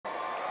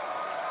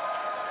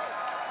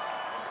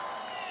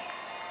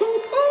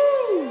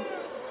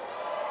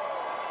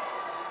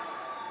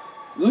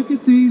Look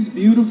at these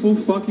beautiful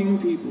fucking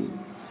people.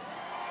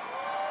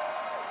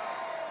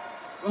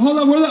 Well, hold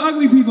up, where the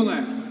ugly people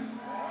at?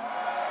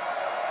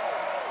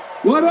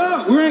 What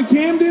up? We're in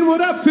Camden.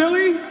 What up,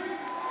 Philly?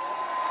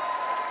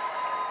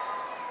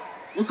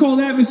 We're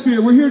called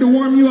Atmosphere. We're here to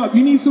warm you up.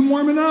 You need some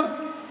warming up?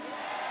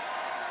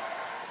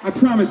 I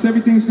promise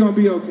everything's gonna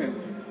be okay.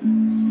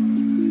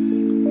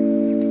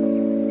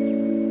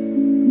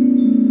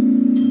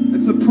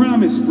 It's a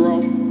promise,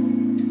 bro.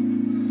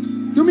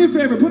 Do me a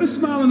favor, put a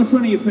smile on the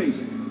front of your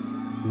face.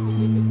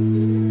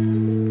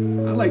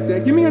 I like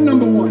that. Give me a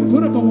number one.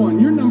 Put up a one.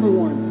 You're number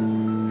one.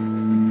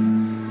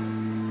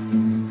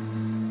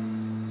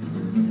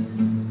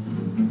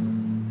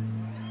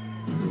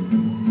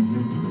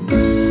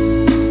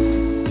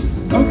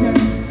 Okay.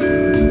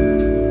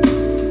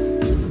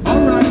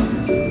 All right.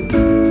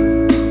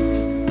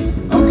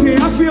 Okay,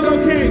 I feel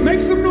okay.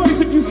 Make some noise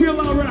if you feel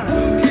all right.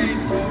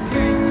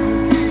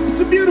 It's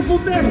a beautiful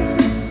day.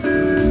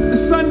 A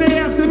Sunday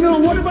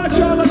afternoon. What about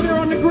y'all up there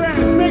on the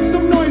grass? Make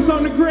some noise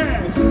on the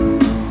grass.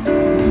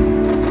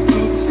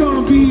 It's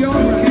gonna be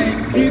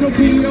alright. It'll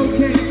be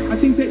okay. I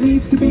think that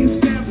needs to be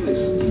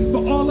established.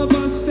 For all of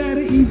us that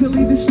are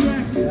easily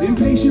distracted,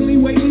 impatiently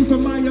waiting for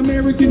my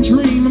American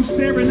dream. I'm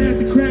staring at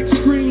the cracked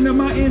screen of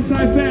my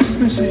anti-vax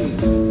machine.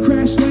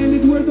 Crash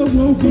landed where the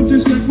woke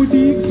intersect with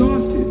the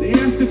exhausted. They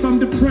asked if I'm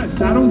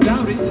depressed. I don't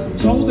doubt it. I'm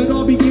told it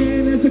all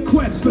began as a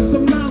quest for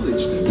some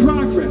knowledge.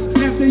 Progress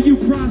after you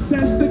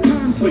process the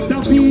conflict.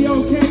 I'll be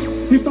okay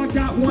if I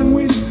got one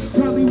wish.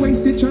 Probably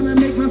wasted trying to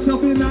make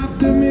myself an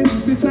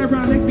optimist. It's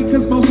ironic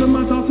because most of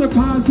my thoughts are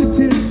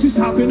positive. Just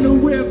hop in the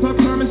whip, I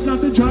promise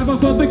not to drive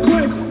off of the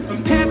cliff.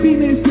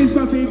 Happiness is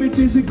my favorite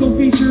physical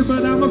feature,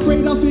 but I'm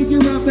afraid I'll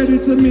figure out that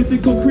it's a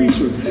mythical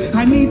creature.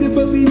 I need to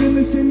believe in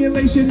the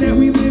simulation that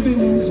we live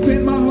in.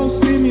 Spend my whole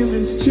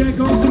stimulus check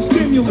on some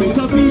stimulants.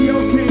 I'll be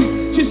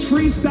okay. Just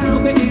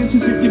freestyle the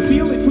answers. If you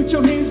feel it, put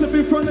your hands up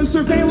in front of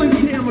surveillance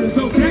cameras,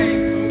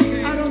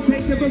 okay? I don't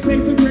take the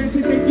buffet for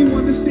granted. Think you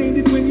understand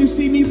it when you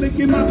see me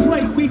licking my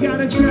plate. We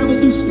gotta travel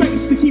through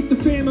space to keep the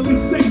family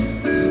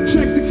safe.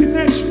 Check the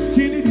connection.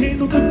 Can it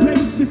handle the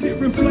pace? If it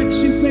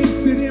reflects your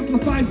face, it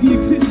amplifies the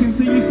existence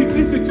of your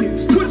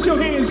significance. Put your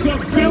hands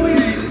up, Philly.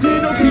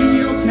 It'll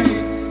be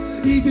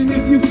okay. Even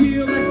if you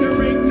feel like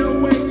there ain't no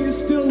way, you're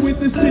still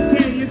with us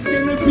today. It's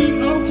gonna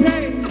be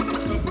okay.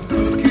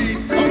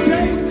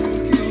 Okay?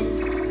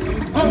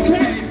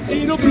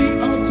 Okay? It'll be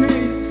okay.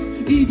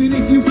 Even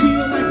if you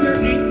feel like there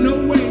ain't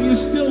no way, you're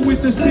still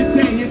with us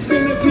today. It's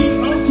gonna be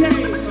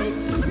okay.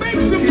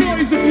 Make some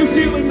noise if you're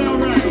feeling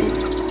alright.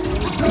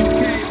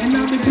 And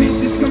I'm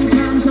admitted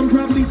sometimes I'm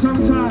probably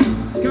tongue-tied.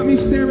 Got me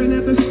staring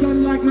at the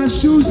sun like my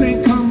shoes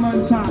ain't come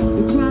untied.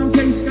 The clown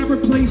face got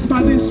replaced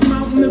by this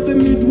mountain of the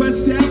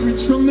Midwest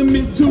average from the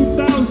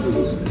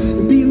mid-2000s.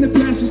 And being the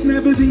best was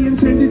never the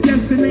intended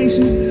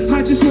destination.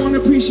 I just want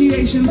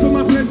appreciation for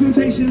my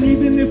presentation,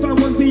 even if I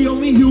was the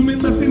only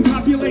human left in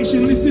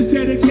population. This is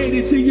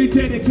dedicated to your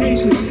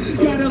dedication.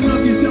 Gotta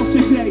love yourself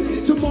today.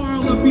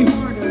 Tomorrow it'll be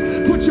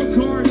harder. Put your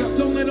guard up,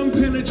 don't let them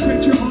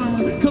penetrate your armor.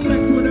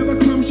 Collect whatever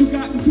crumbs you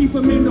got and keep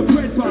them in the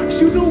bread box.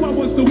 You knew I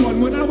was the one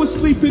when I was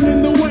sleeping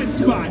in the wet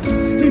spot.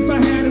 If I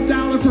had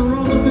 $1 for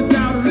all of the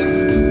doubters,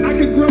 I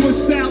could grow a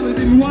salad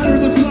and water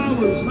the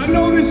flowers. I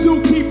know the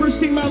zookeeper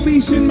seen my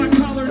leash and my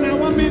collar.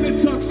 Now I'm in a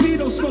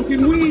tuxedo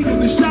smoking weed in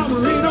the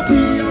shower. It'll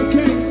be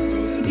okay.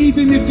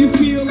 Even if you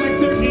feel like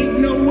there ain't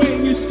no way,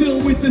 you're still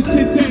with us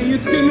today.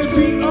 It's gonna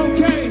be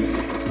okay.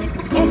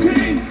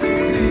 Okay?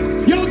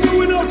 Y'all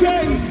doing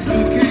okay?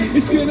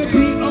 It's gonna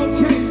be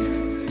okay.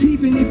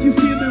 Even if you're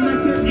feeling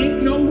like there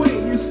ain't no way,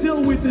 you're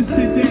still with us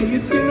today.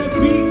 It's gonna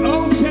be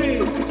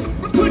okay.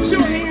 Put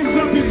your hands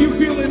up if you're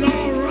feeling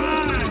all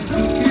right.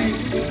 Okay,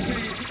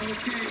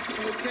 okay,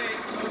 okay, okay,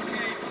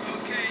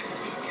 okay,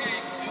 okay, okay,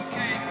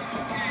 okay,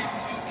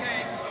 okay, okay,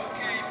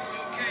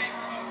 okay,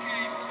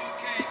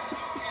 okay, okay,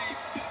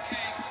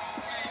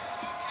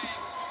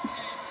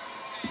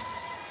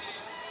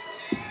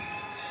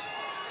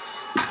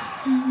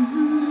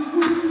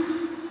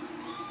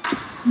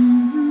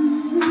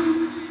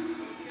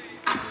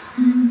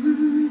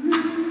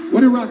 What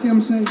did Rakim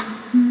say?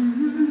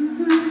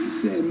 He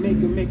said, make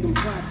 'em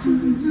clap to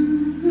this.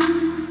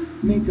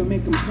 Make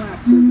 'em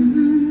clap to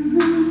this.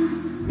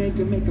 Make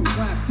 'em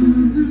clap to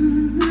this.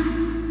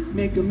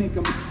 Make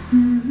 'em.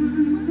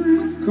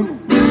 Come on.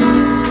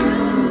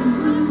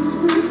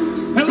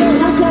 Hello,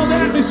 we're called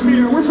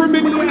Atmosphere. We're from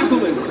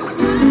Minneapolis.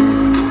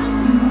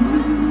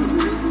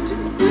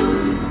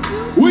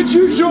 Would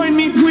you join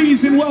me,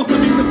 please, in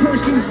welcoming the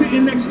person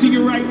sitting next to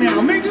you right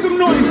now? Make some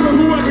noise for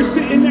whoever's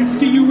sitting next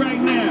to you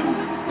right now.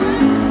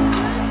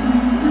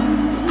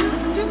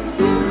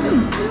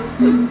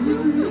 I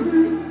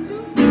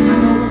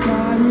know a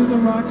guy with a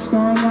rock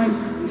star life.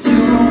 He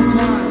still don't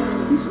fly.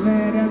 He's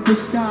mad at the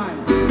sky.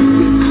 He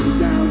sits me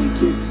down, he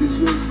kicks his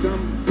wisdom.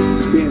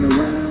 Spin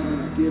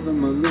around, I give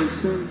him a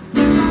listen.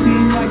 He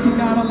seems like he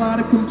got a lot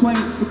of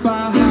complaints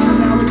about how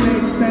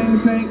nowadays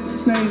things ain't the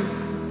same.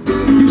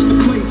 Used to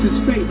place his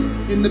faith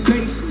in the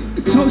basement,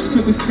 a toast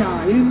to the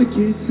sky and the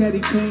kids that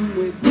he came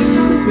with.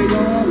 Cause Cause they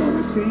all on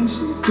the same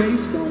shit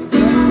based on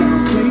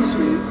uptown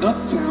placement,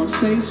 uptown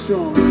stay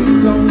strong.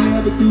 Don't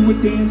ever do a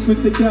dance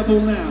with the devil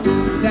now.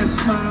 That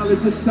smile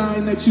is a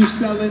sign that you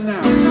selling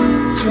out.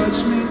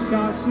 Judgment,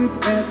 gossip,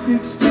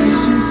 ethics,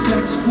 let's just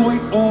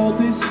exploit all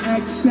this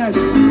excess.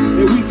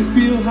 And we can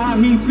feel how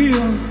he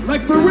feel.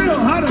 Like for real,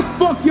 how the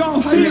fuck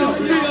y'all feel?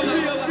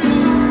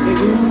 And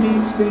who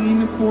needs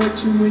fame and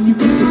fortune when you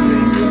get the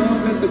same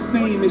love that the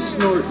fame is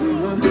snorting,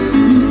 huh?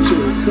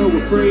 Future, so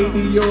afraid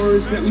of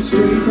yours that we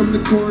strayed from the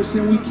course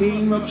and we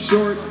came up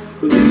short.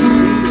 Believe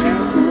we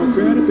have more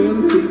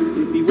credibility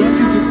if he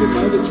wasn't just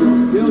another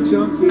drunk pill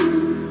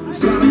junkie.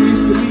 It's obvious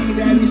to me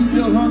that he's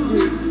still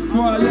hungry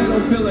for a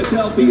little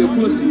Philadelphia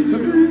pussy. Go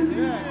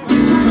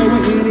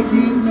ahead and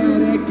get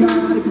mad at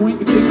God and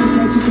point your fingers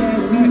at your dad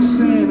and at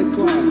Santa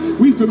Claus.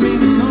 We from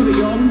Minnesota,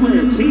 y'all, we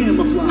wear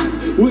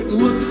camouflage. Wouldn't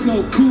look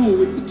so cool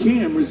with the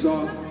cameras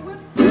off.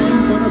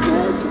 One for the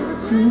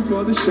bartender, two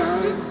for the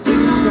shine.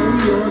 Stole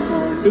your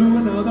car, do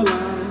another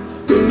line.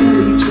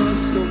 Barely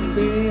trust them,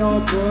 they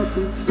all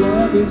puppets.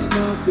 Love is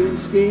nothing,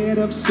 scared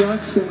of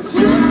success.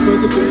 One for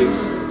the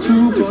bass,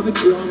 two for the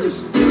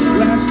drums.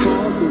 Last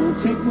call, go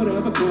take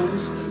whatever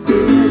comes.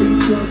 Barely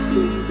trust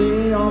them,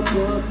 they all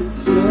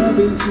puppets. Love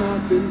is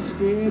nothing,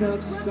 scared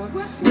of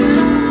success.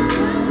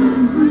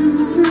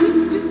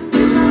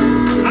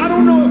 I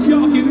don't know if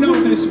y'all can know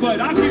this, but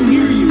I can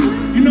hear you.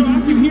 You know I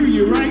can hear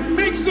you, right?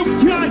 Make some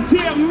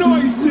goddamn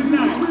noise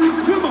tonight.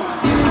 Come on.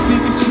 I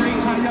think it's great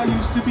how y'all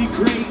used to be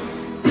great.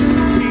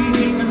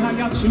 How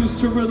y'all choose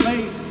to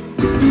relate.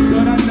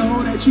 But I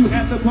know that you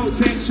have the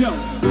potential.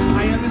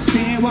 I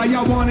understand why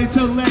y'all wanted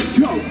to let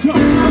go.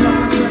 A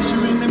lot of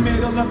pressure in the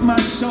middle of my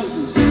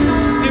shoulders,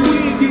 and we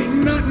ain't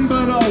getting nothing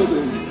but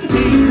older.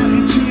 Ain't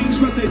nothing changed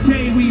but the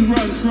day we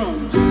run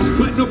from.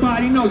 But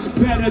nobody knows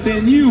better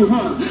than you,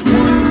 huh?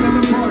 One for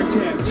the bar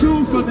tab,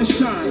 two for the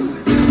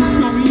shine. Let's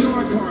go to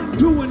your car and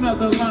do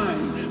another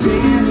line.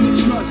 Barely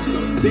trust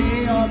them,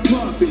 they are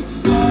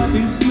puppets. Love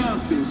is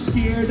nothing,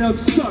 scared of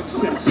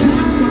success.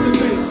 One for the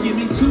bass, give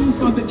me two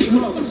for the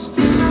drums.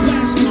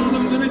 Last call,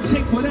 I'm gonna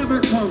take whatever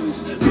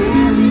comes.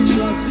 Barely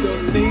trust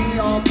them, they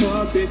are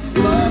puppets.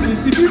 Love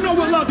is, if you know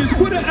what love is,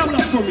 put an L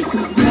up for me.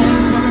 One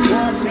for the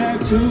bar tag,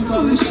 two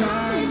for the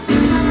shine.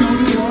 Let's go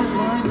to your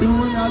car and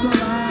do another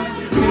line.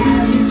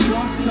 Barely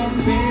trust them,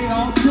 they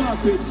are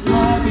puppets.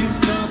 Love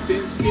is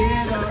nothing,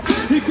 scared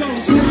of. It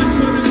goes one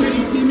for the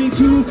bass, give me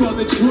two for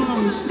the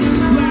drums.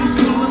 Last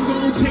call, I'm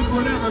gonna take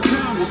whatever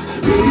comes.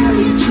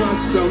 Barely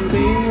trust them,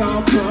 they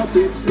are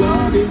puppets.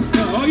 Love is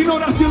not. Oh, you know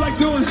what I feel like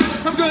doing?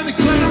 I'm gonna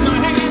clap my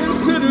hands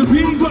to the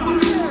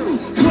beatbox.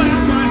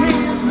 Clap my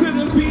hands to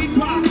the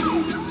beatbox.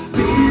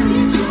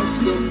 Barely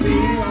trust them,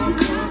 they are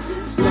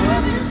puppets.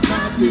 Love is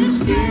nothing,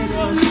 scared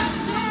of.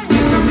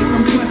 Make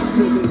them clap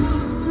to this.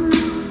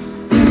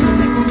 Make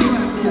them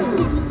clap to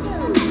this.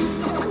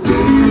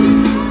 Barely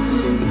trust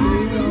them,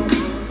 they are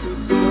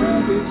puppets.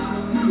 Love is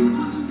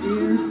nothing,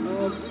 scared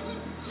of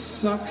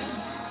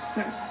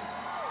success.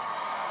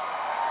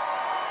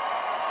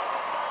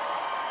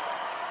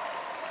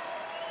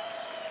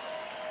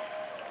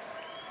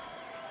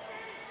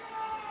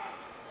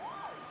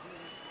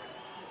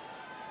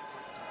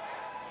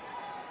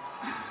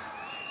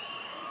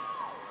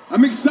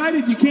 I'm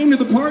excited you came to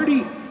the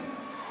party.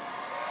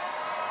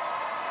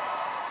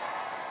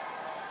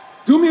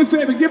 Do me a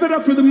favor, give it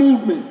up for the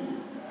movement.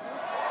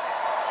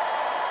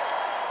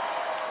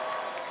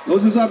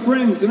 Those are our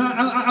friends, and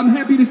I'm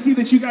happy to see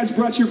that you guys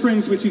brought your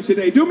friends with you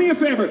today. Do me a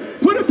favor,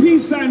 put a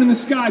peace sign in the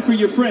sky for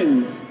your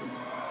friends.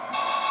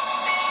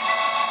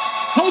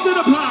 Hold it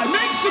up high,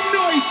 make some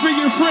noise for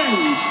your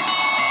friends.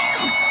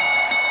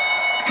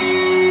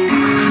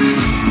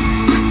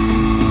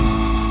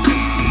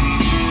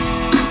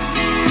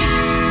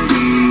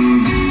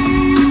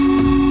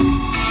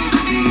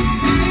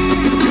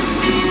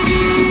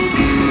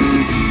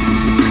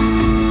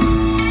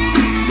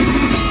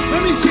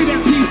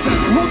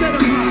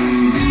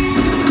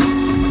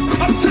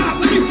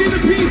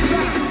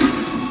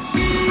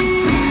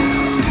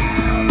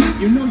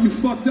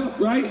 Fucked up,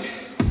 right?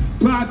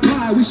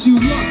 Bye-bye, wish you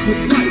luck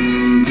with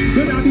life.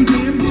 But I'll be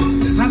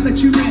damned if I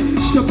let you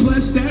manage to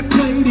bless that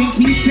plate and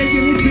keep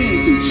taking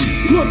advantage.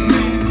 Look,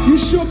 man, you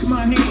shook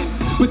my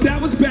hand, but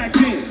that was back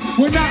then.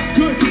 We're not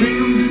good,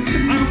 fam.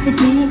 I'm the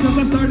fool, cause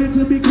I started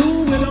to be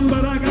cool with them,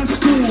 but I got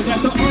schooled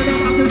at the art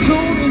of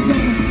opportunism.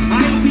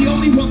 I ain't the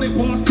only one that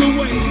walked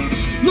away.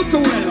 Look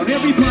around,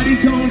 everybody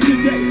gone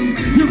today.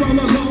 You're all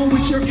alone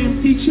with your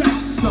empty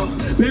chest, so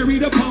bury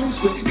the bones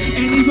with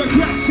any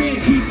regrets and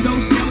keep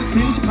those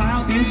skeletons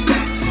piled in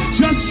stacks.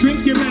 Just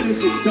drink your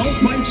medicine,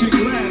 don't bite your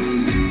glass.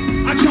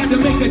 I tried to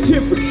make a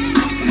difference.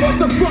 What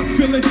the fuck,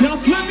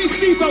 Philadelphia? Let me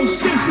see those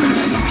scissors.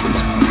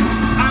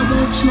 I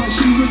won't trust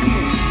you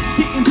again.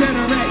 Getting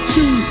better at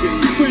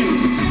choosing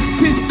friends.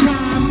 This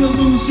time the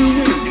loser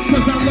wins,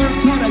 cause I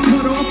learned how to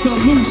cut off the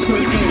looser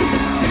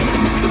ends.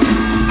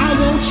 I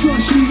won't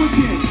trust you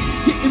again.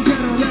 Getting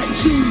better at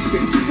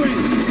choosing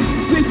friends.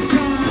 This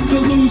time the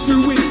loser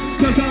wins,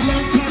 cause I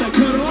learned how to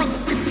cut off.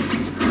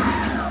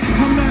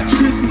 I'm not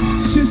tripping,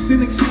 it's just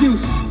an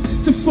excuse.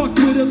 to fuck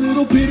with a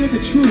little bit of the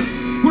truth.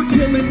 We're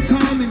killing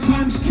time and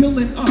time's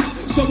killing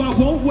us, so I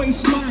won't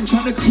waste mine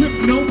trying to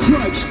grip no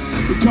crutch.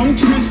 But don't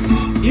twist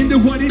it into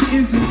what it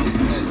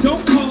isn't.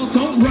 Don't call,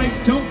 don't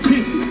write, don't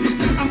visit.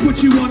 I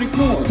put you on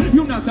ignore.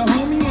 You're not the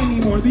homie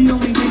anymore. The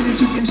only thing that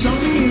you can show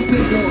me is the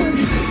door.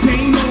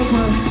 Game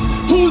over.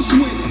 Who's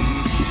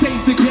winning?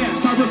 Save the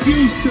gas. I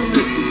refuse to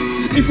listen.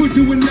 If we're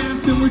doing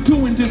math, then we're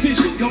doing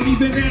division. Don't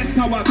even ask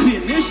how I've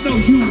been. There's no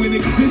you in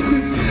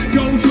existence.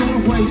 Go your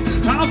way,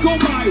 I'll go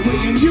my way,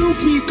 and you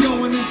keep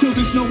going until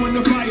there's no one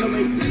to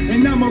violate.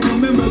 And I'ma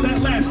remember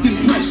that last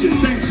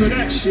impression. Thanks for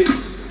that shit.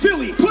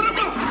 Philly, put 'em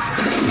up!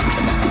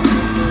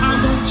 I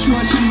won't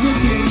trust you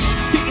again.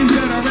 Getting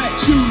better at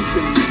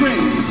choosing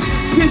friends.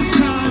 This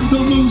time the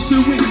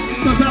loser wins,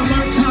 cause I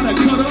learned how to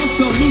cut off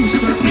the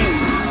looser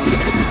ends.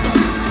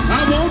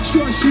 I won't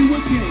trust you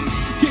again.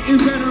 Getting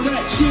better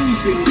at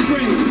choosing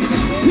friends.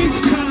 This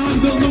time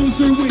the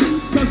loser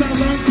wins, cause I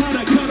learned how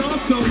to cut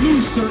off the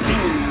looser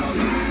ends.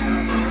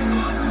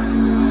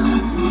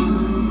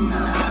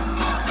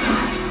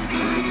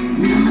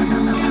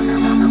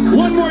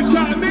 One more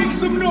time, make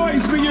some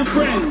noise for your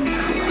friends.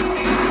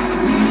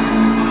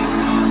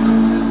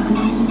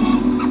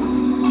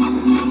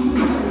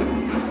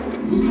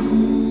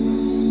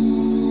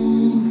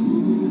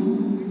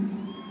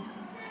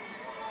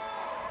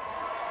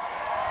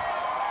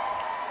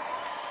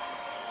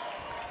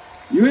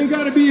 You ain't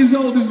gotta be as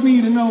old as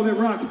me to know that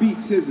rock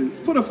beats scissors.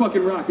 Put a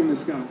fucking rock in the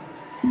sky.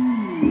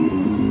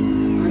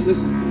 Alright,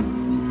 listen.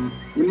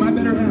 When my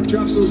better half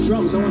drops those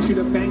drums, I want you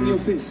to bang your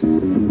fist.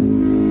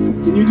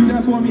 Can you do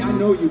that for me? I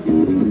know you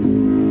can do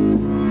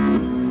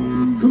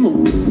that. Come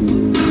on.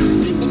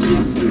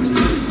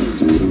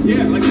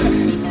 Yeah, like that.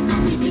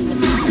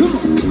 Come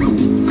on.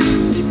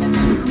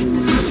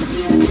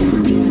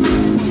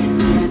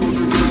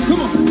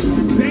 Come on.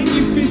 Bang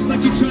your fist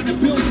like you're trying to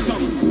build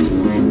something.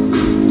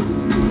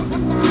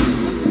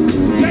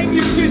 Bang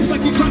your fist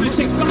like you're trying to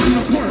take something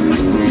apart.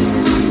 Like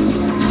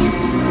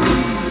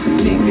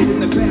naked in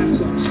the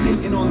bathtub,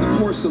 sitting on the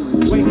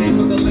porcelain, waiting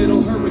for the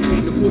little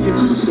hurricane to pull your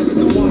tooth so that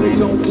the water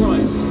don't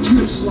run.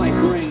 Drips like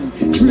rain,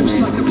 drips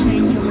like a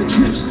painkiller,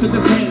 drips to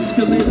the veins.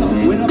 Fill it up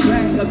with a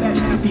bag of that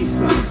happy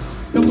stuff.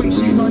 The way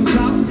she runs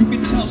out, you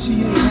can tell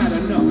she ain't had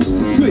enough.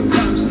 Good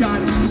times,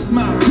 goddess,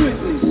 my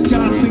goodness.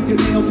 God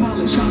fingernail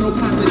polish,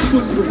 autopilot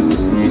footprints.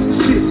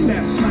 Stitch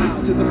that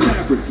smile to the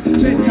fabric.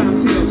 Bedtime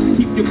tales to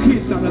keep your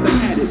kids out of the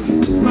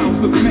attic.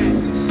 Mouth of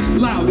madness,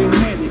 loud and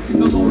manic.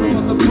 The motor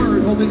of the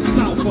bird holding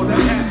south on the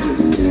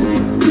atlas.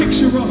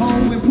 Picture a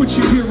hole and put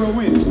your hero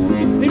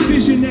in.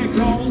 Envision that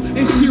goal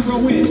and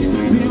zero in.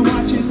 Been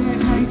watching that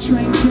night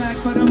train track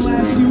for them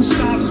last few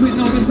stops with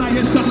no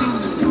desires to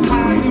hide.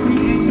 How did we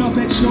end up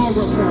at your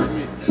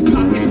apartment?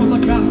 Pocket full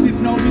of gossip,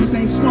 no this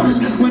ain't smart.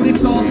 When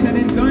it's all said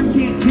and done,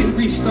 can't hit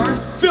restart.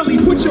 Philly,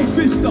 put your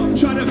fist up,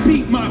 try to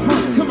beat my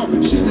heart. Come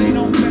on, should've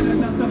known better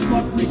not to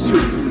fuck with you.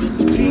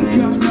 Ain't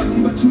got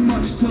nothing but too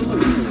much to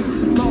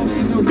lose. Lost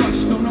in the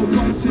rush, don't know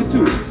what to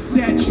do.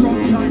 That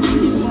drug got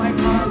you like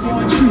I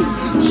want you.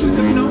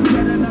 Should've known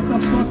better not to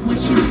fuck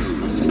with you.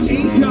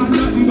 Ain't got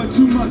nothing but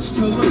too much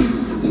to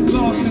lose.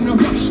 Lost in the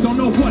rush, don't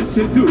know what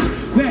to do.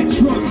 That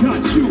drug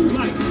got you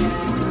like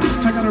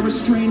I got a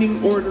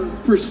restraining order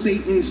for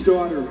Satan's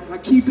daughter. I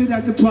keep it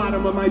at the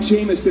bottom of my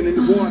Jameson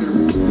in water.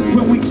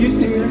 When we get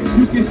there,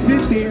 you can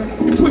sit there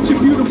and put your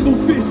beautiful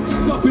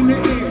fists up in the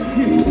air.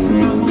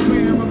 Yeah, I'm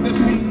aware of the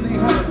pain they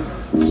harbor.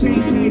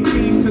 Same head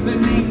game to the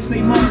names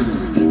they martyr.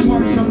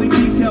 Apart from the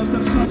details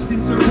of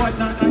substance or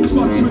whatnot, I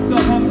fucks with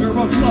the hunger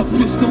of love,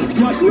 pistol,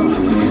 gut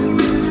rot.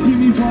 Give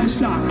me one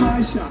shot,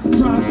 my shot.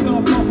 Propped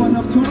up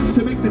enough talk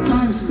to make the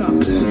time stop.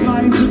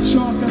 Lines of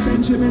chalk, a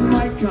Benjamin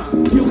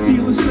Lycon. Guilty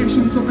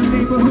illustrations on the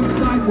neighborhood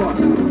sidewalk.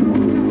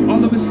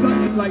 All of a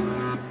sudden, like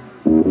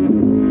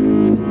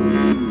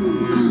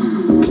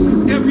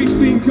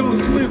everything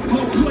goes limp,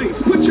 whole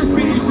place. Put your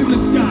fingers in the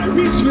sky,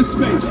 reach for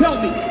space.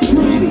 Help me,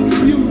 truly,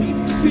 beauty,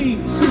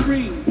 sing,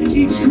 serene.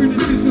 Each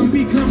criticism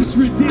becomes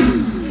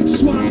redeemed.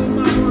 Swallow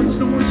my words,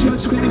 no more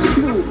judgment is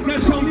through. Now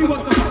tell me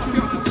what the fuck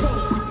I'm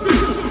supposed to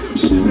do.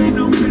 Should've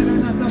known better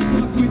not to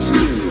fuck with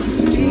you.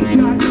 Ain't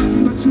got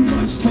nothing but too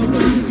much to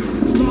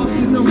lose. Lost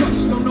in the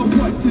rush, don't know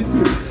what to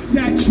do.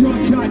 That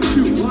drug got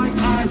you like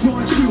I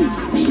want you.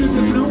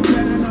 Should've known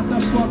better not to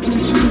fuck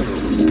with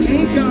you.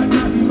 Ain't got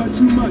nothing but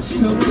too much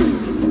to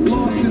lose.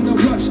 Lost in the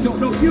rush, don't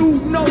know. You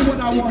know what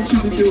I want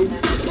you to do.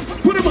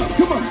 Put 'em up,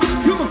 come on,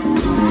 come on.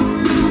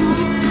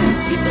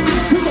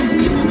 Come on.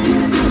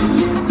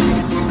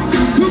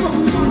 Come on.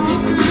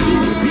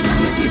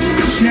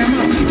 Jam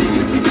up.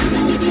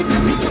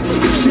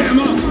 Jam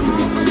up.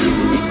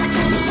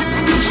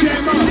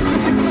 Jam up.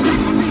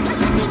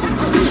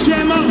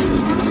 Jam up.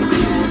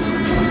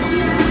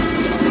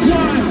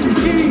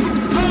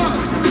 One-E-up.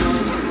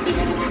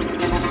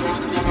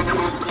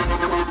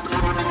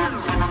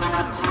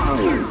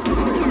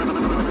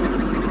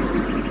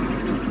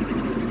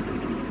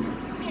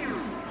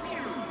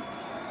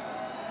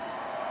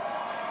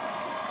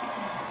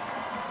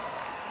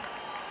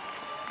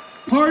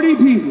 Party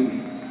people.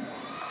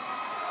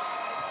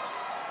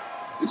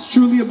 It's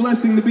truly a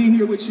blessing to be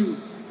here with you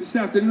this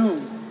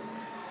afternoon.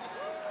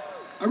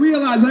 I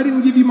realize I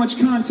didn't give you much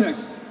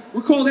context.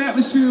 We're called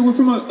Atmosphere. We're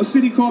from a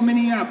city called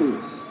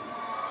Minneapolis.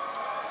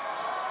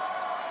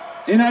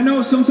 And I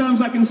know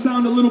sometimes I can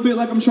sound a little bit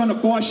like I'm trying to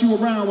boss you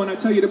around when I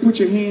tell you to put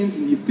your hands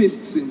and your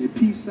fists and your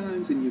peace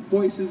signs and your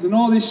voices and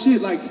all this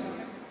shit, like,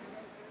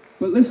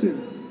 but listen,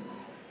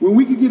 when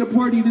we could get a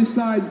party this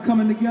size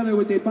coming together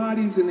with their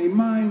bodies and their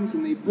minds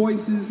and their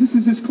voices, this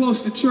is as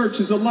close to church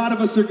as a lot of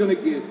us are gonna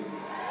get.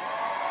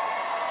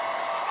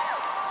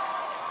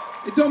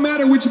 It don't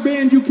matter which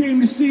band you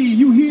came to see,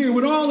 you here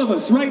with all of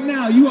us right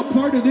now, you are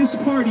part of this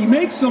party.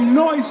 Make some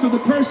noise for the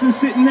person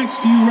sitting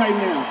next to you right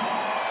now.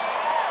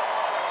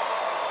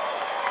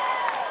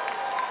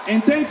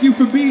 And thank you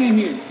for being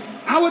here.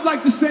 I would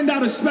like to send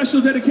out a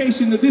special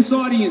dedication to this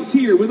audience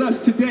here with us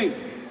today.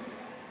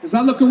 As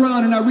I look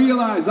around and I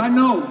realize, I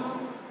know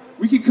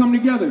we can come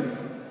together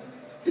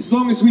as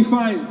long as we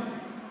find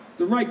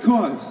the right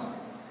cause.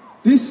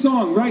 This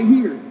song right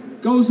here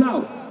goes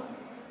out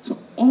to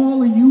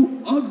all of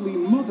you ugly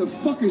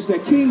motherfuckers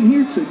that came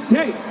here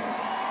today.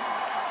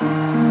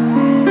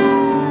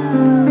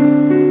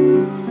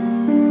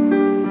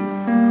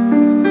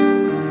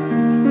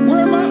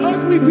 Where are my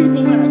ugly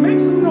people at? Make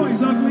some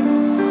noise, ugly.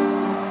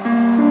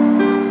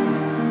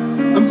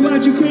 I'm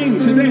glad you came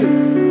today.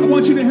 I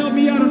want you to help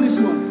me out on this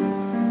one.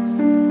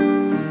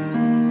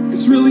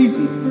 It's real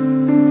easy.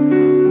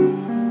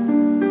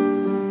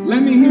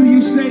 Let me hear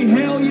you say,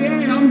 hell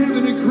yeah, I'm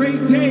having a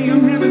great day.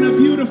 I'm having a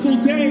beautiful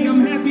day.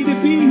 I'm happy to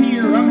be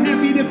here. I'm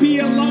happy to be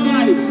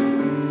alive.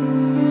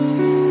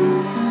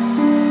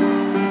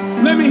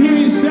 Let me hear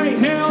you say,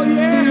 hell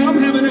yeah, I'm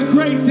having a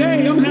great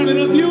day. I'm having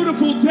a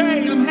beautiful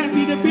day. I'm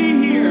happy to be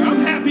here. I'm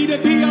happy to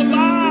be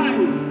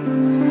alive.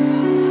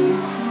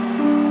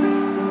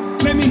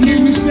 Let me hear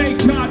you say,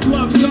 God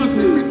loves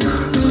ugly.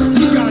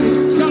 You got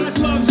it. God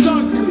loves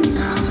ugly.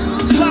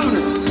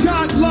 Louder.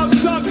 God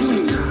loves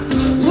ugly.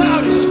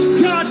 Loudest.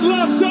 God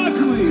loves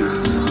ugly.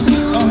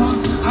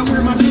 I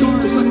wear my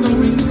scars like the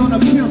rings on a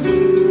pimp.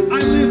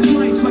 I live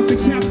life like the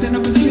captain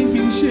of a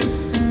sinking ship.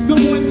 The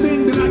one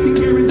thing that I can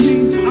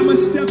guarantee, I'm a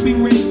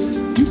stepping range.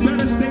 You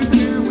better stay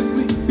fair with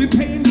me. Been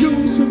paying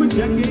dues for a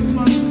decade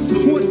plus.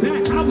 Before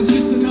that, I was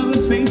just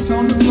another face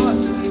on the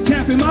bus.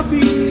 Tapping my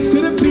feet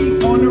to the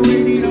beat on the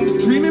radio.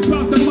 Dreaming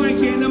about the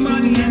mic and the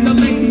money and the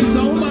ladies.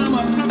 Oh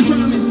mama, I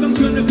promise I'm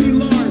gonna be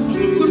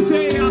large.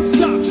 Someday I'll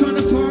stop trying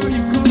to borrow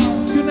your car.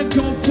 Gonna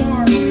go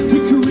far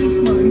with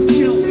charisma and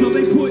skill till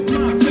they put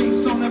my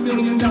face on $1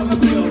 million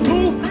bill.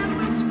 Ooh,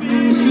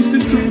 it's just a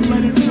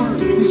 10-letter word.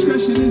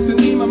 Discretion is the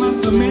name of my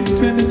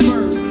cement-fended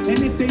bird.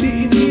 And if they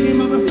didn't hear it,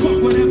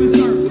 motherfuck whatever's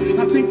heard.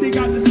 I think they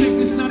got the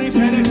sickness, now they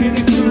better get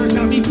it cured.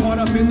 Got me caught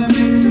up in the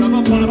mix of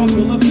a bottle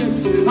full of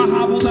fix. I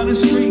hobble down the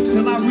street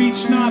till I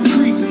reach Knob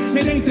Creek.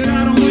 It ain't that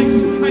I don't like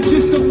you, I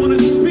just don't want to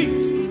speak.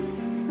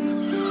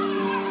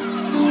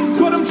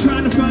 But I'm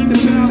trying to find a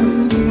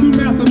balance through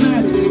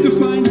mathematics,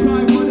 defined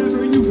by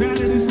whatever you've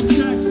added and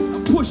subtracted.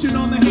 I'm pushing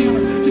on the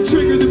hammer to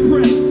trigger the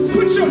brake.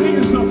 Put your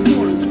hands up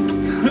for it.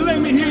 And let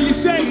me hear you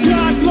say,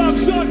 God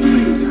loves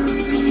ugly.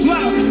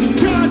 Loud,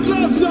 God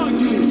loves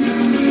ugly.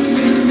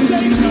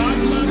 Say, God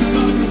loves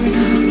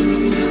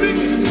ugly. Sing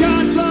it,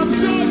 God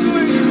loves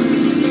ugly.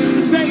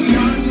 Say,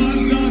 God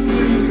loves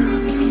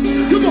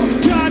ugly. Come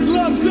on, God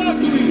loves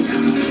ugly.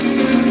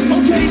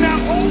 Okay, now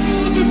all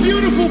the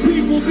beautiful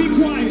people, be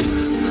quiet.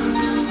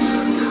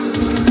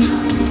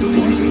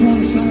 Once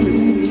upon a time in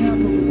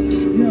Minneapolis,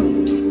 yo,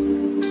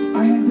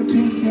 I had to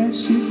paint that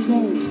shit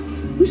gold.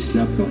 We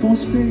stepped up on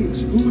stage,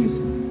 who is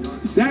it?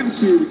 This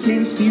atmosphere, we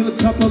can't steal a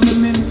couple of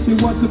minutes and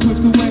what's up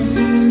with the way.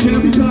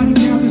 Everybody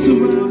gathers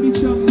around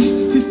each other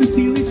just to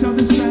steal each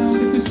other's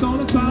sound. If it's all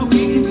about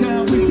getting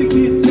down, with the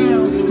get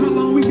down. How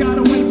long we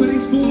gotta wait for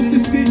these fools to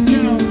sit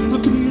down?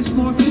 Appears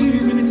more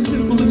clear in its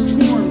simplest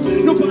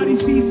form. Nobody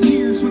sees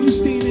tears when you're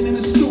standing in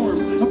a storm.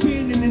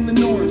 Abandoning the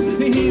norm,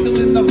 they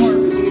handling the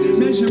harvest.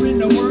 Measuring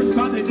the worth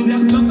by the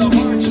depth of the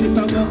hardship.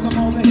 I welcome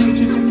all the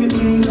hatred that can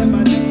aim at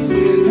my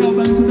name. Held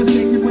unto the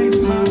sacred ways,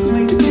 I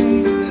play the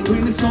game.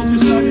 When the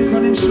soldiers started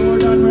running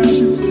short on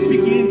rations,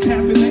 began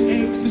tapping the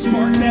eggs to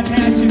spark that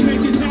action.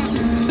 Make it happen.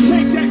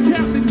 Take that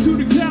captain to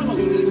the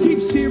gallows.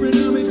 Keep steering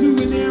them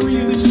into an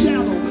area that's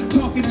shallow.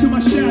 Talking to my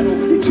shadow,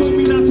 he told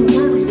me not to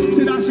worry.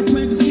 Said I should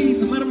plant the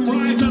seeds and let them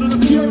rise out of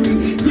the fury.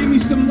 Give me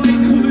some light,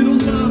 a little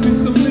love, and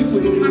some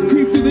liquid. I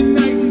creep through the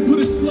night and put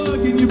a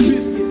slug in your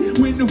biscuit.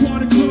 When the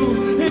water grows,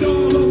 it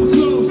all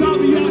overflows. I'll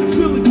be out in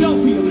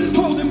Philadelphia,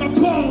 holding my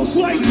balls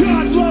like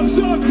God loves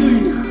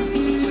ugly.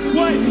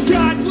 What?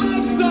 God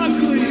loves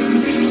ugly.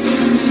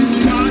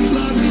 God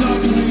loves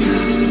ugly.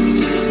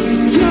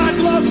 God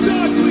loves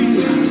ugly.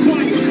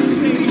 Quiet,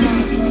 say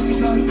God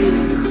loves ugly.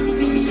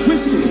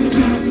 Whisper,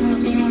 God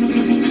loves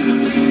ugly.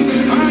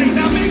 Alright,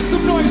 now make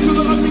some noise for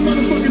the ugly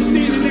motherfucker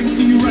standing next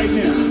to you right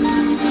now.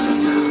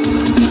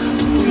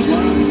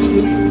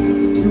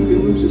 Widescreen, you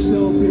can lose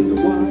yourself in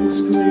the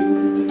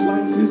widescreen.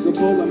 Life is a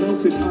bowl of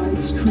melted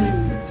ice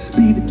cream.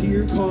 Be the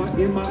deer caught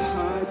in my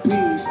high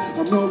beams.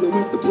 I'm rolling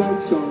with the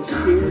brights on,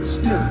 scared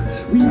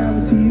stiff.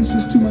 Reality is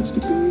just too much to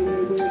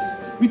bear with.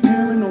 We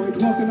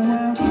paranoid, walking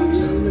around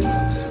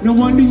fearless. No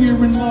wonder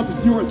you're in love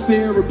with your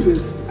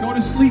therapist. Go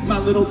to sleep, my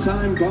little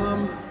time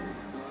bomb.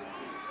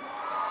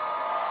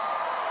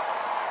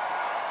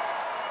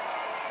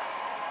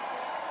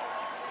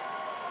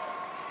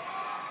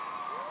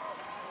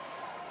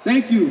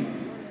 Thank you.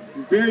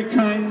 You're very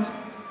kind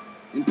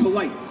and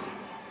polite.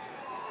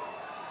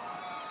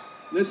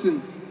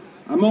 Listen,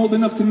 I'm old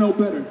enough to know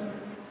better.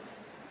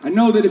 I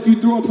know that if you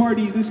throw a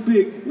party this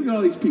big, look at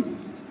all these people.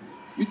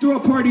 You throw a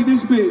party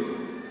this big,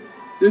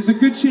 there's a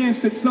good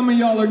chance that some of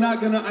y'all are not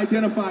gonna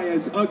identify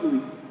as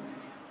ugly.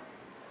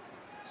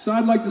 So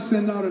I'd like to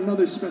send out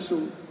another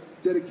special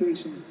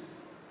dedication.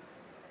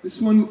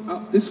 This one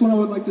I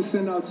would like to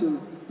send out to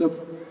the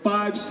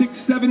 5, 6,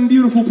 7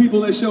 beautiful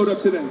people that showed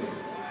up today.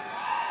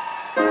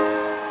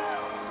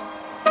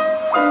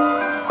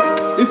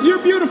 If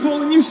you're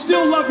beautiful and you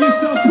still love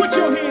yourself, put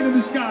your hand in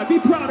the sky. Be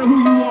proud of who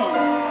you are.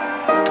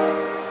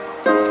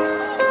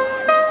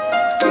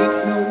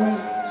 Ain't no way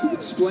to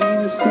explain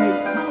or say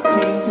how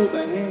painful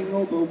the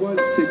hangover was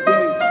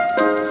today.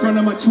 In front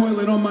of my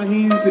toilet on my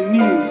hands and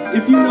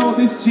knees. If you know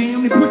this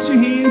jam, then put your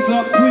hands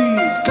up,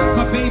 please.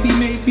 My baby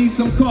made me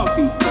some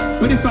coffee,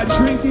 but if I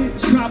drink it,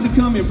 it's probably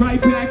coming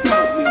right back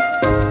out me.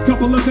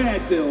 Couple of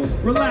Advil,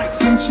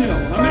 relax and chill.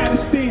 I'm at a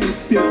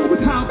standstill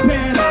with how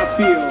bad I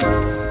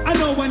feel. I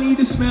know I need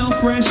to smell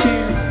fresh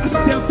air. I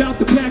stepped out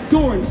the back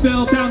door and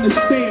fell down the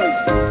stairs.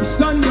 The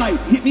sunlight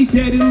hit me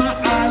dead in my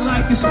eye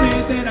like a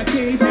stare that I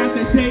gave half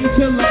the day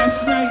to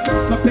last night.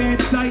 My bad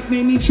sight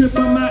made me trip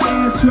on my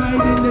ass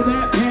right into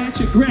that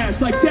patch of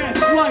grass. Like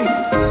that's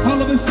life.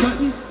 All of a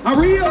sudden, I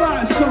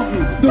realized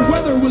something. The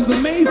weather was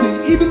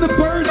amazing. Even the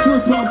birds were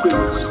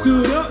bumping.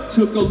 Stood up,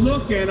 took a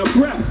look and a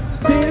breath.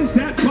 There's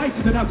that bike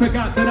that I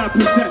forgot that I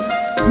possessed.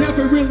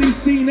 Never really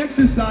seen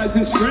exercise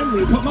as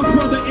friendly, but my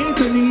brother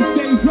Anthony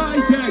say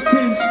ride that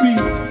 10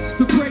 speed.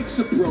 The brakes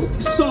are broke,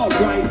 it's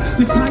alright.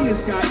 The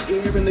tires got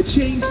air and the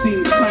chains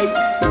seem tight.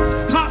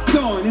 Hopped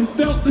on and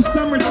felt the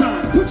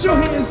summertime. Put your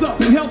hands up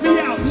and help me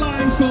out,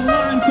 line for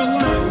line for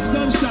line.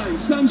 Sunshine,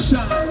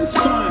 sunshine, it's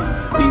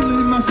fine. Feel it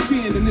in my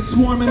skin and it's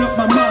warming up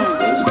my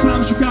mind.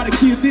 Sometimes you gotta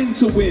give in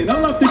to win. I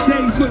love the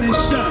days when it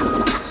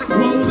shine.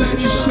 Whoa, let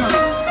it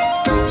shine.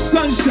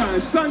 Sunshine,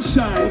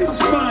 sunshine, it's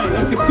fine.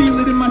 I can feel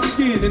it in my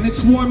skin and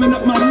it's warming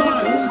up my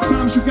mind.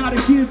 Sometimes you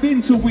gotta give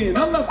in to win.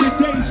 I love the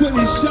days when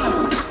it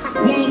shine.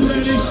 Whoa,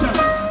 let it shine.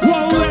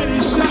 Whoa, let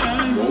it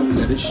shine. Whoa,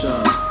 let it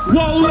shine.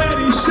 Whoa, let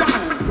it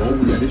shine. Whoa,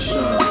 let it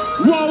shine.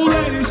 Whoa,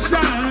 let it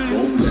shine.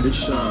 Whoa, let it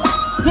shine.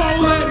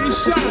 Whoa, let it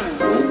shine.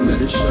 Whoa,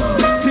 let it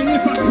shine. And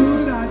if I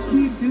could, I'd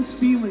keep this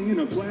feeling in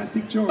a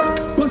plastic jar.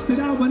 Bust it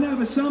out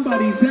whenever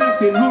somebody's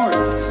acting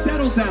hard.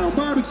 Settle down,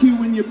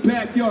 barbecue in your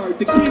backyard.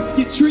 The kids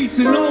get treats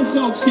and old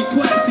folks get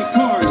classic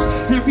cars.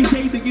 Every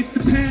day that gets to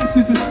pass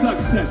is a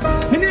success.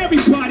 And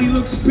everybody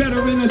looks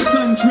better in a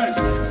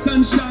sundress.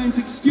 Sunshine's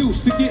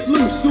excuse to get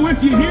loose. So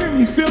if you hear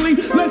me, Philly,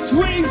 let's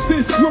raise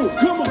this roof.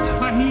 Come on,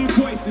 I hear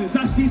voices,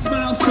 I see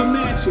smiles to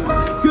match them.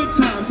 Good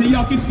times, and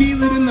y'all can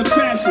feel it in the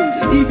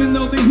fashion. Even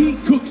though the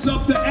heat cooks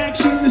up the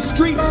action, the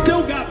streets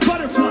still got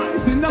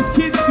butterflies, enough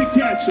kids to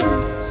catch them.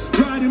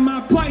 Riding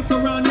my bike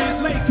around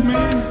that lake,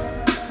 man.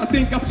 I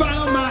think I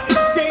found my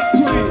escape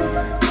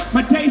plan.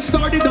 My day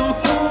started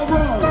off all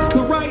wrong,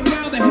 but right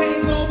now the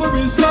hangover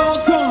is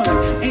all gone.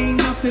 Ain't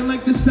nothing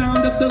like the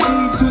sound of the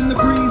leaves when the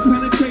breeze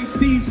penetrates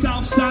these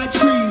southside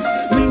trees.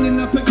 Leaning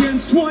up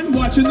against one,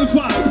 watching the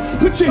vibe.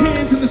 Put your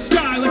hands in the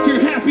sky like you're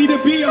happy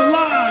to be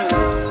alive.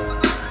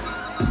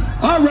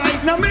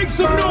 Alright, now make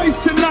some noise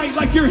tonight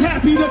like you're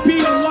happy to be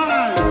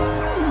alive.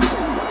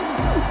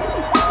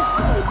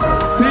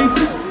 Thank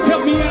you.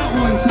 Help me out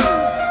one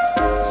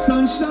time.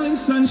 Sunshine,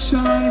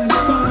 sunshine,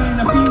 it's fine.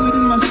 I feel it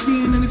in my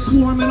skin and it's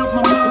warming up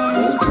my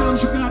mind.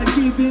 Sometimes you gotta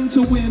give in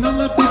to win. I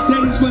love the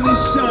days when it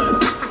shine.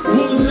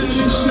 Whoa, let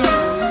it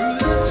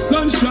shine.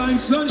 Sunshine,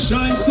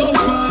 sunshine, so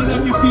fine. I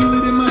can feel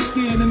it in my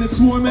skin and it's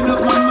warming up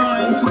my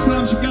mind.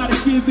 Sometimes you gotta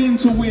give in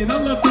to win. I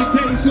love the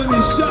days when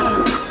it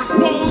shine.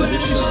 Whoa, let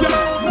it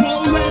shine.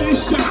 Whoa, let it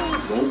shine.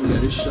 Whoa,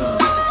 let it shine.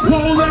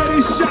 Whoa, let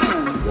it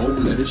shine. Whoa,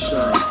 let it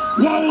shine.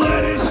 Whoa,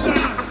 let it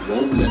shine.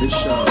 Whoa, let it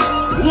shine.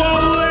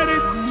 Whoa, let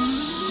it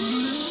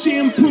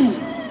shampoo.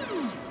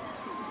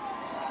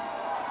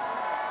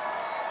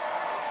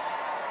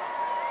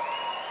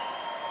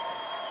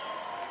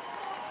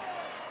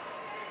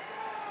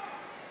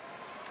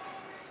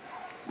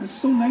 That's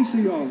so nice of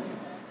y'all.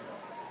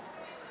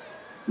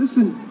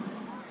 Listen,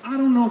 I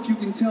don't know if you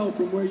can tell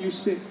from where you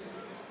sit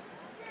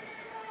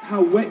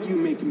how wet you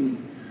make me.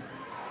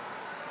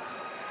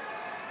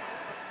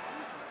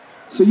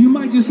 So you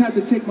might just have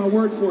to take my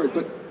word for it,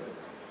 but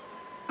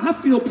I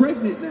feel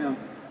pregnant now.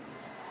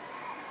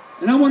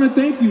 And I want to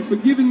thank you for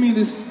giving me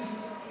this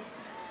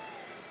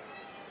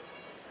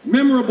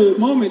memorable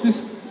moment.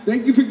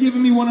 Thank you for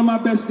giving me one of my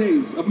best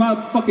days of my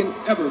fucking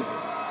ever.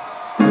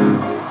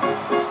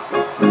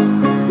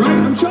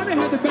 Right? I'm trying to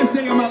have the best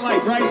day of my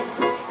life, right?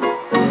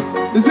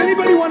 Does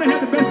anybody want to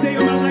have the best day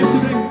of my life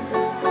today?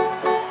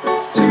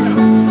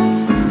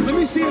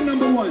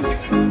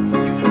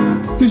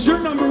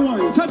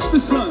 the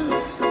sun,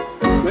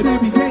 but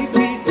every day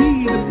can't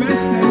be the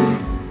best day.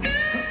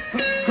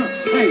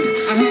 Hey,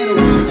 I had a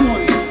rough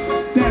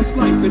one, that's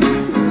life, it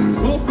happens.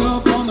 Woke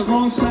up on the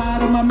wrong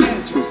side of my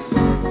mattress.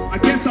 I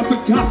guess I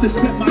forgot to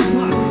set my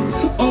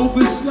clock.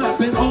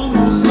 Overslept and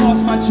almost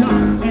lost my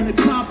job. And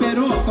to top it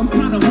off, I'm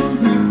kinda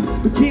hungry,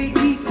 but can't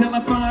eat till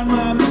I find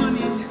my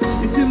money.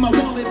 It's in my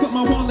wallet, but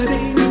my wallet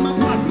ain't in my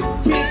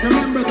pocket. Can't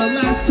remember the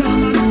last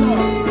time I saw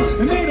it.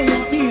 And they don't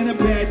want me in a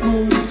bad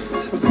mood.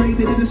 Afraid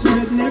that it'll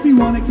spread and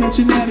everyone will catch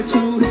an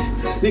attitude.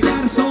 They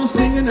got us all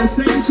singing the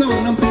same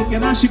tune. I'm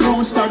thinking I should go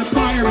and start a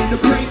fire in the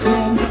break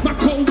room. My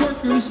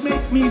co-workers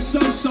make me so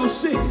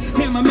sick.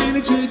 And my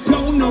manager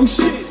don't know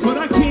shit, but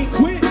I can't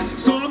quit.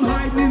 So I'm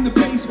hiding in the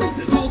basement,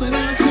 holding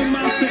on to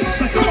my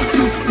face like fuck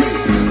this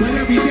place. But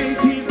every day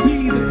can't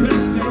be the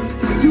best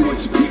day. Do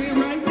what you can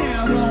right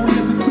now, don't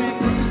hesitate.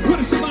 Put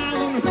a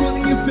smile on the front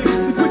of your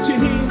face and put your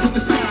hands in the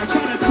sky,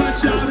 try to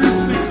touch outer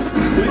space.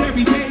 But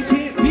every day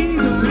can't be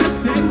the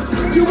best day.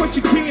 Do what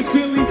you can,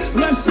 Philly,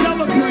 let's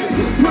celebrate.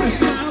 Put a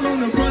smile on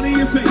the front of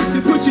your face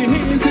and put your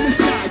hands in the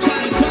sky,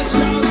 try to touch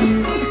outer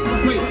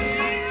space. Wait,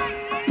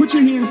 put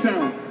your hands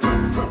down.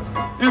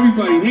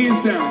 Everybody,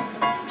 hands down.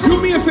 Do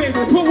me a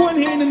favor, put one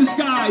hand in the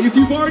sky if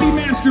you've already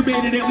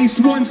masturbated at least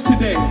once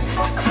today.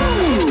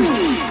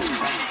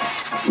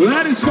 Well,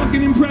 that is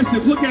fucking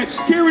impressive. Look at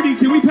security.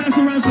 Can we pass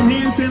around some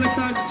hand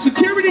sanitizer?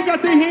 Security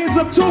got their hands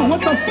up too.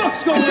 What the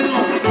fuck's going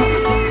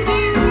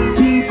on?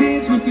 Can't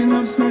dance with an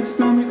upset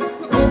stomach.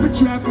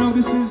 Overdraft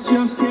notices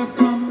just kept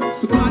coming.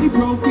 Somebody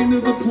broke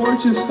into the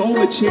porch and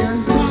stole a chair.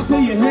 Top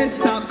of your head,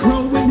 stop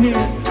growing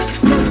hair.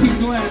 Broken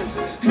glass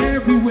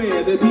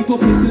everywhere. The people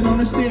pissing on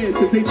the stairs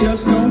because they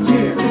just don't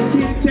care.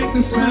 Can't take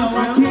the smell,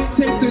 I can't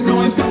take the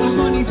noise. Got no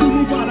money to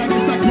move on, I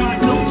guess I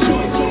got no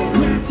choice.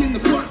 Rats in the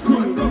front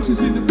room,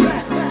 roaches in the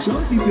back.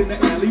 Junkies in the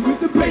alley with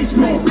the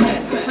baseball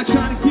bat. I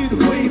tried to get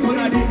away, but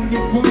I didn't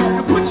get far.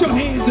 Now put your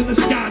hands in the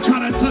sky,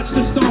 try to touch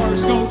the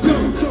stars. Go,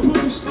 don't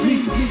push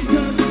me,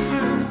 cause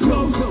I'm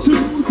close to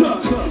the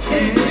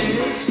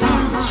edge.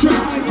 I'm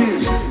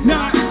trying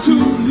not to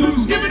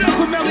lose. Give it up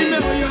for Melly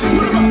Melly.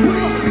 Put him up, put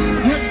him up.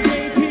 Every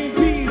day can't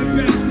be the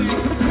best day.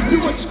 Do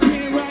what you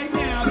can right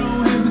now,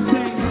 don't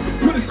hesitate.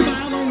 Put a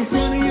smile on the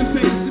front of your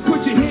face and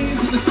put your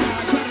hands in the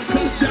sky, try to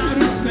touch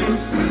outer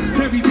space.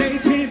 Every day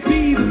can't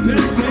be the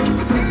best day.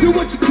 Do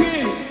what you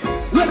can,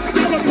 let's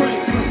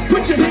celebrate.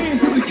 Put your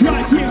hands in the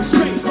goddamn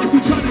space like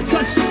you're trying to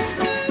touch it.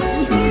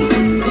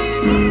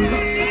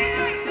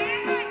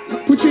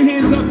 Put your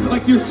hands up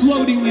like you're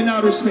floating in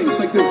outer space,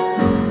 like this.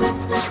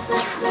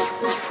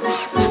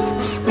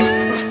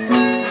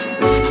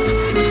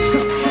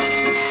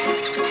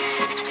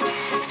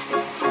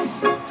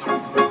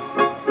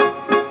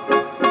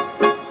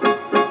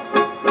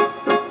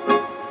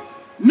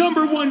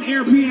 #1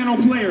 air piano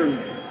player.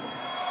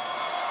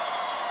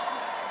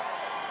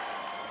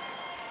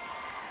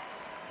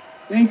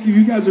 Thank you,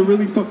 you guys are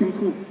really fucking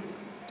cool.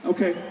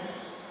 Okay.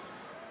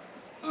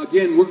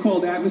 Again, we're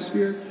called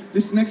Atmosphere.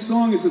 This next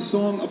song is a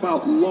song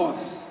about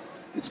loss.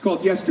 It's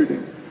called Yesterday.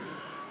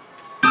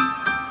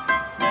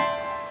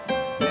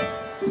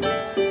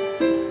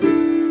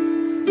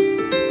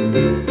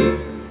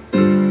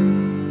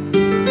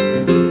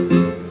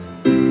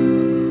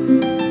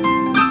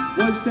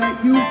 Was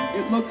that you?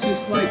 It looked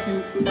just like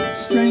you.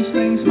 Strange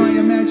things my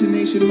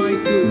imagination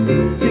might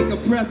do. Take a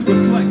breath,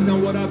 reflect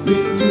on what I've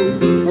been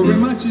through. Or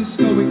am I just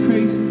going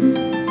crazy?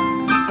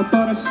 I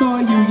thought I saw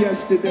you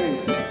yesterday.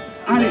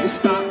 I didn't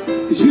stop,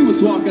 cause you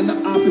was walking the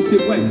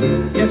opposite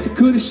way. Guess I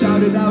could've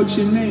shouted out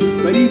your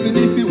name, but even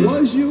if it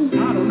was you,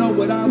 I don't know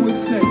what I would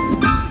say.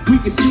 We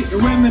could sit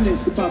and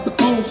reminisce about the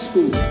old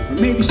school, or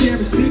maybe share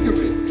a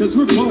cigarette, cause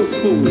we're both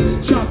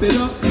fools. Chop it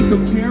up and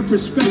compare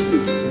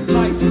perspectives.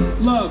 Life,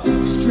 love,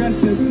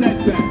 stress and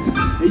setbacks.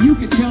 And you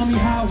can tell me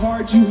how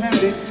hard you had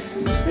it,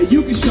 and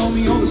you can show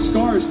me all the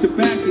scars to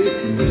back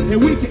it.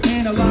 And we can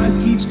analyze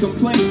each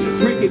complaint,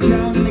 break it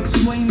down and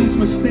explain these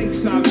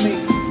mistakes I've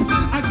made.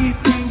 I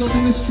get tangled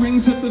in the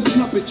strings of this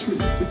puppetry,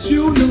 but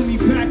you knew me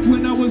back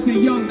when I was a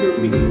younger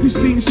me. You've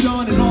seen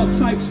Sean in all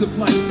types of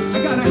light.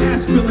 I gotta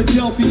ask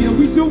Philadelphia,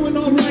 we doing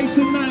alright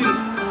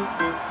tonight?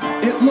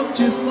 It looked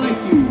just like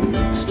you.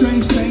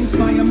 Strange things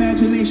my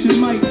imagination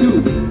might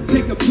do.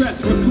 Take a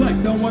breath,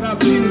 reflect on what I've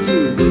been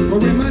through.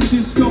 Or am I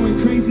just going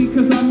crazy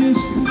cause I miss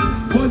you?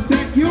 Was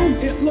that you?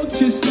 It looked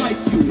just like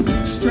you.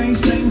 Strange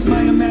things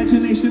my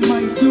imagination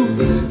might do.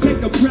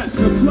 Take a breath,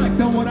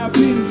 reflect on what I've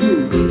been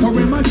through. Or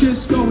am I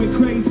just going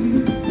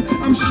crazy?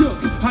 I'm shook,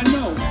 I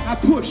know, I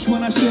pushed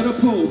when I should've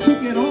pulled.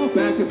 Took it all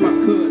back if I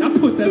could, I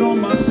put that on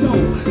my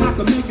soul. I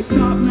could make a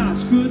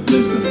top-notch good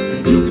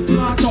listener. You could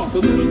block off a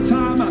little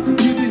time out to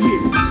give it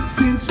here.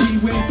 Since we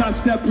went our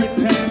separate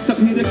paths, I've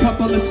hit a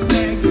couple of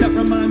snags that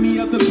remind me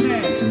of the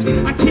past.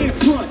 I can't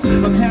front,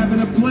 I'm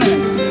having a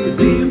blast. But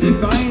damned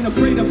if I ain't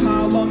afraid of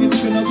how long it's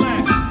gonna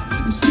last.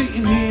 I'm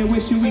sitting here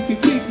wishing we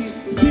could kick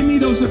it. Give me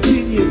those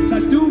opinions, I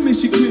do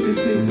miss your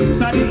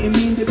criticisms. I didn't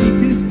mean to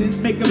be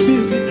distant, make a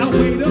visit. I'll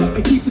wait up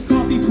and keep the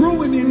coffee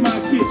brewing in my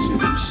kitchen.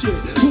 Shit,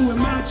 who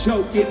am I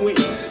joking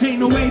with? Ain't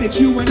no way that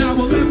you and I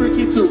will ever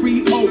get to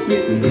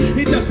reopen.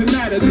 It doesn't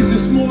matter, this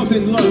is more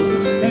than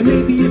love. And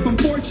maybe if I'm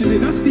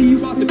fortunate, I see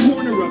you out the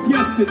corner of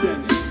yesterday.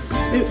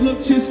 It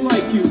looked just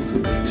like you.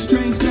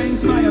 Strange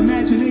things my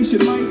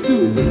imagination might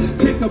do.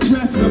 Take a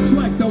breath,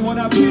 reflect on what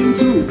I've been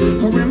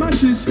through. Or am I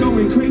just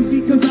going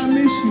crazy cause I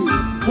miss you?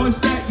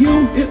 Was that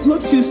you? It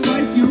looked just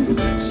like you.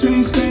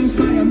 Strange things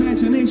my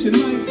imagination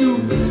might do.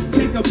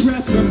 Take a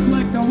breath,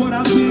 reflect on what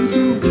I've been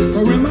through.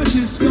 Or am I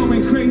just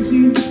going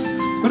crazy?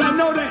 But I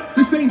know that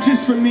this ain't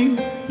just for me.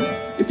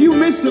 If you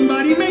miss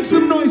somebody, make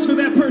some noise for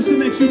that person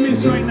that you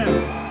miss right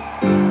now.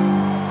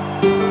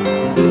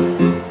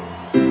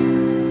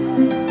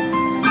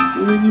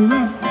 When you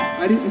left,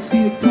 I didn't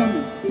see it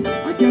coming.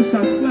 I guess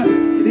I slept,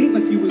 it ain't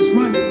like you was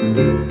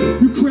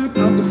running. You crept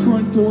out the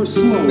front door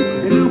slow,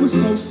 and I was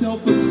so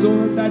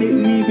self-absorbed I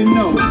didn't even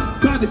know.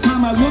 By the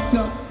time I looked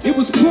up, it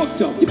was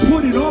booked up. You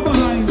put it all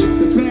behind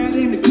you, the bad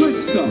and the good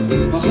stuff.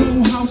 A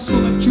whole house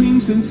full of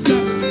dreams and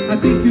steps. I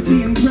think you'd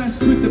be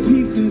impressed with the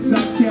pieces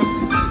I kept.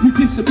 You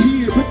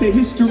disappeared, but the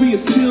history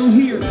is still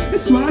here.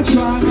 That's why I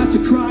try not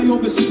to cry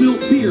over spilt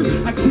beer.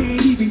 I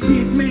can't even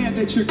get mad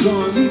that you're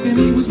gone. Leaving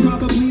me was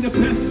probably the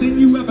best thing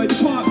you ever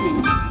taught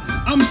me.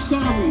 I'm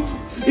sorry,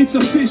 it's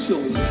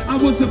official. I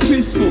was a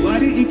fistful, I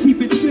didn't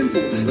keep it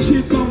simple.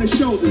 Chip on the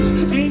shoulders,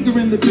 anger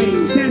in the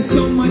veins. Had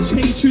so much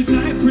hatred,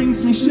 now it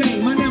brings me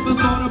shame. I never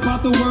thought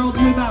about the world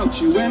without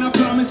you, and I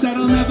promise that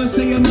I'll never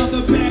say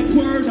another bad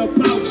word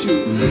about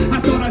you. I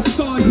thought I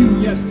saw you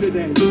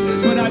yesterday,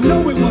 but I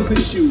know it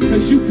wasn't you,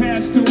 cause you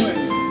passed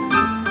away.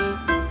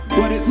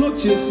 But it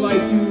looked just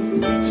like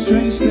you.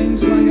 Strange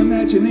things my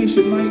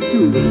imagination might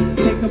do.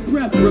 Take a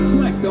breath,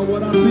 reflect on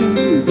what I've been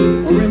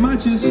through. Or am I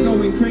just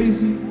going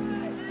crazy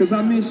cause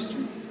I missed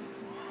you?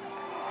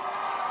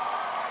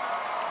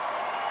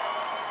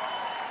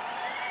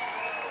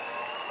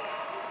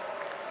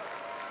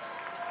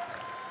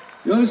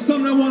 You know, there's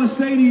something I want to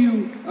say to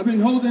you. I've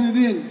been holding it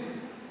in.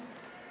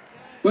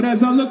 But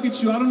as I look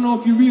at you, I don't know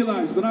if you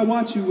realize, but I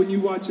watch you when you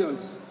watch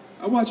us.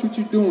 I watch what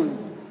you're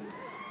doing.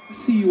 I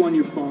see you on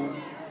your phone.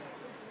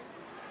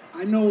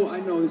 I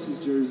know this is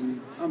Jersey.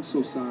 I'm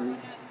so sorry.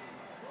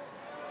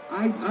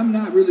 I'm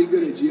not really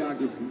good at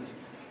geography.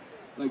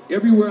 Like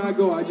everywhere I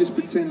go, I just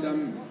pretend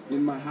I'm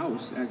in my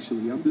house,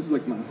 actually. This is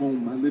like my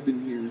home. I live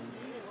in here.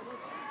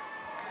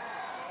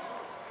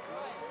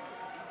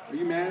 Are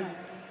you mad?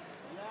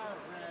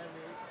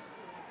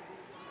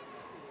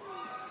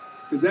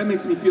 Because that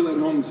makes me feel at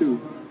home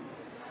too.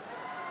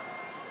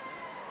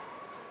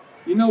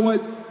 You know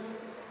what?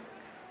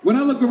 When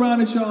I look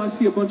around at y'all, I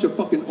see a bunch of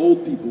fucking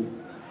old people.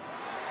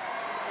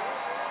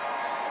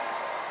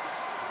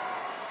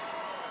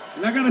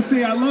 And I gotta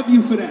say, I love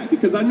you for that,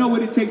 because I know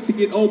what it takes to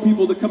get old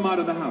people to come out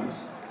of the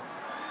house.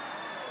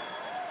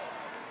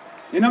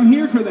 And I'm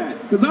here for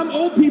that, because I'm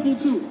old people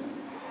too.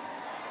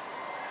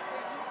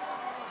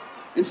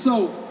 And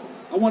so,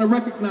 I want to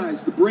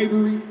recognize the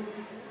bravery.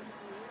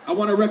 I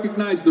want to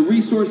recognize the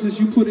resources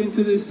you put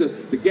into this,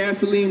 the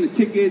gasoline, the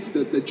tickets,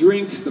 the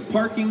drinks, the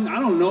parking, I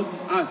don't know.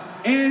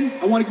 And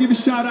I want to give a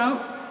shout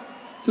out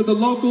to the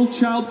local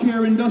child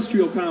care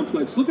industrial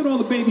complex. Look at all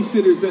the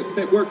babysitters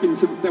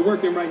that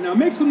working right now.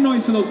 Make some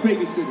noise for those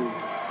babysitters.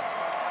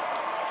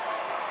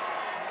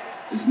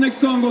 This next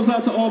song goes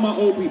out to all my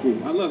old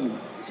people. I love you.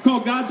 It's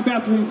called God's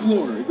Bathroom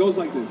Floor. It goes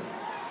like this.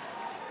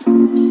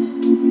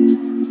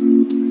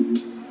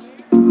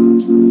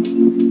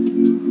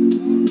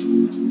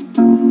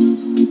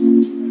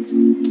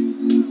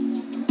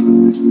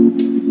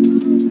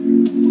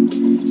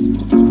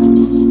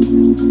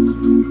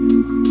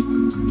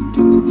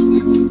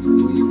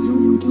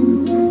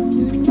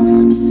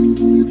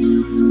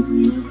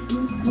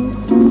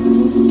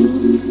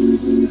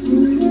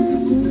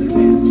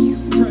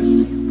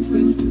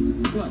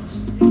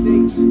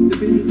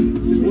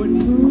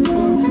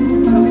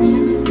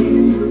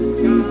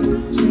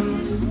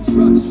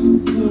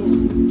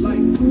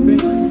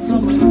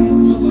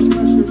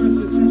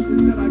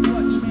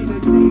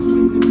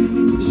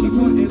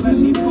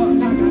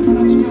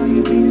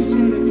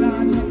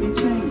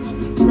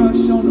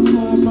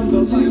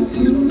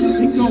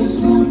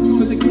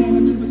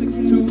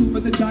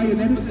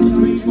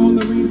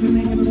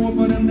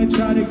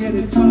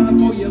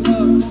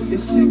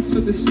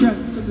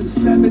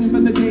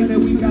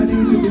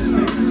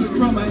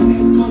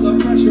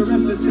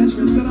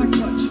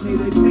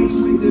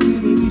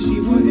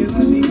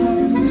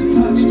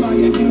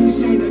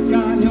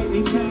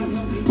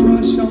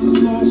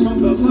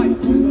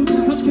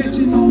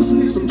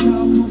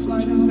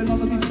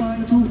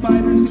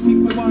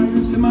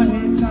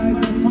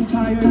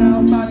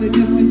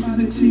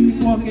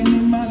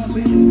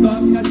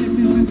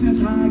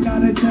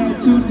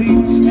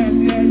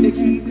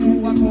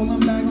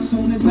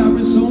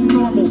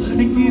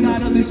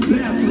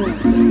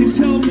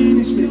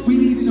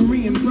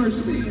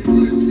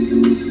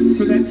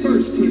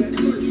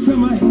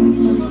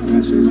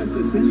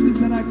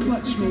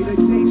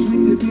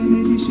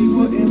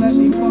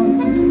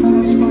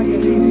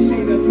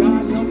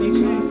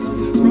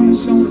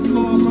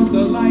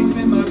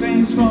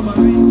 From my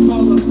dreams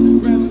full of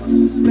rest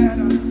that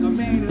I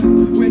made her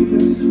with the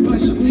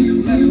push me,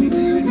 left me,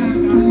 and I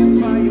got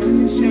fire,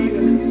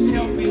 shader,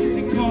 help me,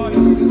 and caught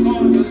her,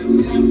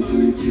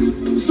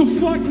 so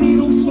fuck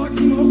needles, fuck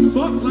smoke,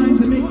 fuck lines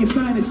that make your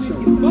sinus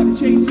choke, fuck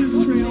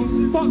chasers, trails,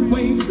 fuck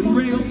waves and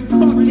rails,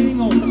 fuck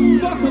hangover,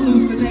 fuck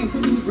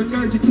hallucinations,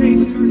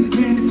 regurgitation,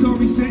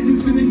 mandatory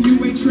sentence, and then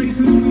you ain't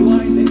tracing,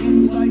 blind the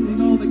insight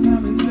and all the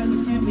common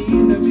sense, give me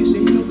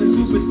inhibition, kill the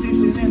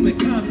superstition and the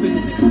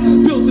confidence,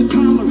 built a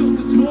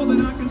tolerance, it's more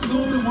than I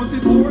consume, and once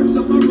it pours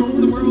up my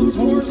room, the world's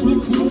horrors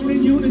will croon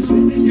in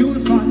unison,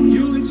 unified,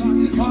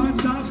 eulogy,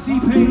 autopsy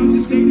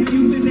pages, stated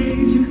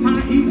euthanasia,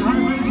 I eat, I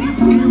read,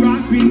 here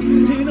I be,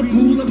 in a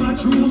pool of my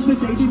drools,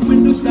 sedated,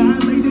 windows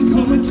dilated,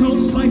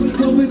 comatose,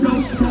 life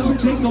overdose, tell,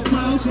 take no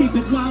plows, keep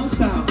it wild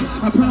style,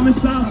 I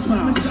promise I'll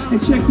smile,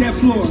 and check that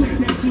floor,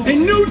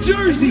 in New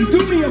Jersey,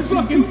 do me a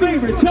fucking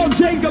favor, tell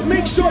Jacob,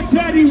 make sure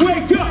daddy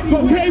wake up,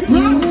 okay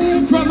bro?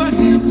 From a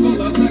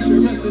handful of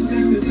pleasurous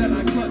senses that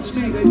I clutched,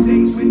 made a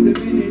date with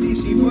divinity,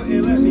 she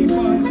wouldn't let me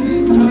fuck,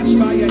 touched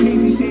by a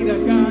hazy shade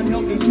of God,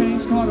 help me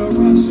change, caught a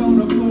rush on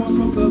the floor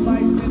from the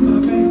life in my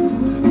veins,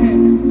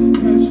 head,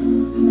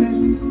 pressure,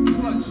 senses,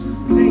 clutch,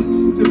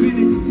 date,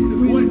 divinity,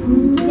 what,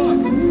 fuck,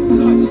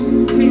 touch,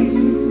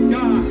 hazy,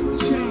 God,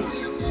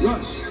 change,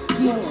 rush,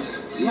 floor,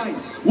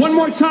 life. One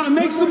more time,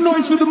 make some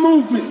noise for the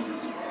movement.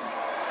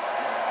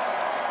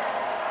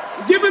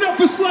 Give it up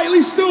for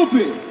Slightly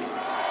Stupid.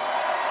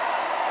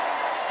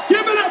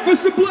 Give it up for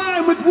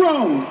Sublime with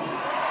Rome.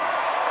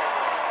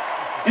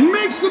 And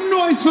make some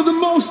noise for the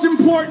most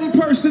important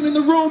person in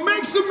the room.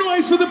 Make some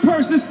noise for the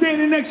person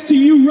standing next to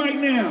you right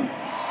now.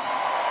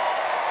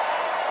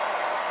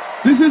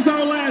 This is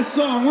our last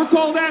song. We're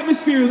called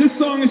Atmosphere. This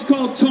song is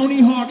called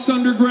Tony Hawk's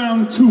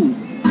Underground 2.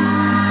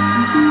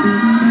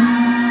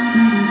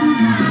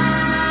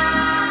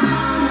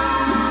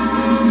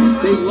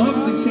 They love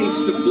the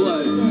taste of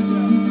blood.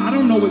 I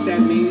don't know what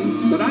that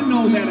means, but I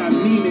know that I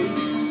mean it.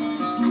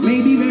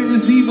 Maybe they're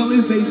as evil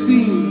as they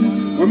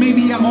seem, or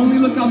maybe I only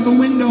look out the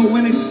window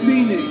when it's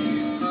scenic.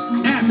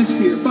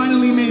 Atmosphere,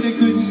 finally made a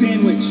good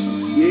sandwich.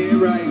 Yeah,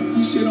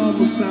 right, shit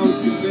almost sounds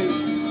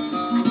convinced.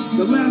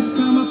 The last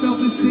time I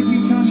felt as sick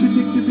and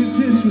contradicted as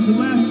this was the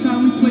last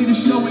time we played a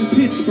show in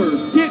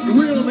Pittsburgh. Get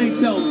real, they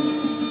tell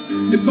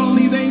me. If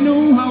only they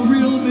knew how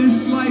real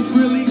this life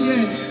really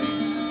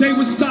get, they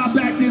would stop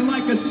acting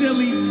like a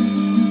silly.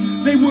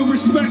 They would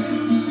respect.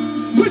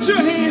 Put your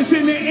hands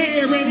in the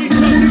air and it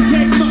doesn't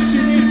take much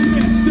and it's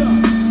messed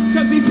up.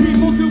 Cause these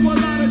people do a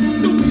lot of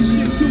stupid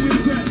shit to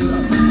impress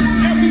us.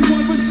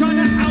 Everyone was trying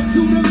to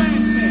outdo the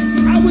last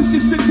man. I was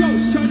just a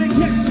ghost trying to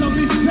catch some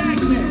Miss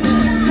Pac-Man.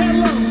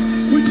 Hello,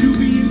 would you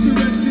be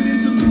interested in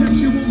some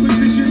sexual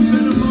positions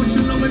and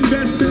emotional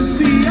investments?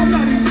 See, I'm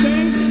not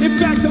insane. In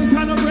fact, I'm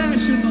kind of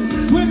rational.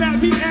 When I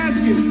be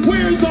asking,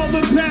 where's all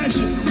the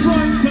passion?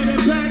 Front to the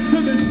back,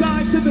 to the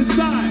side, to the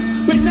side.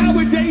 But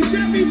nowadays,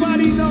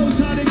 everybody knows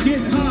how to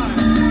get high.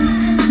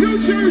 New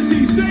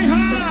Jersey, say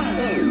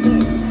hi.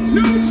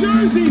 New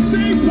Jersey,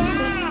 say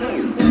bye.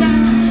 Now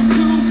I'm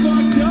too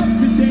fucked up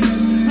to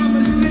dance.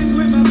 I'ma sit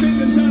with my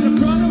fingers down the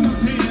front of my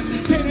pants.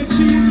 Can't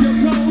achieve your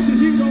goals if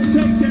you don't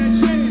take that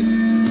chance.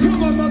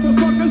 Come on,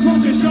 motherfuckers,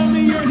 won't you show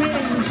me your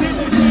hands? In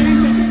the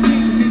days of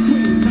kings and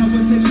queens, I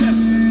was a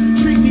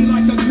jester. Treat me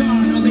like a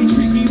god, or they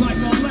treat me like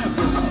a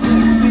leper.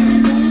 See me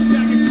move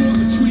back and forth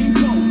between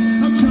both.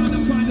 I'm trying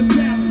to find a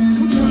balance.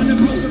 I'm trying to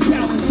build a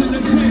balance. In the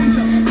days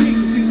of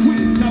kings and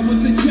queens, I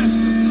was a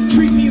jester.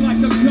 Treat me like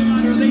a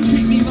god, or they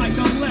treat me like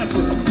a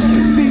leper.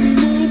 See me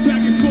move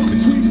back and forth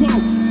between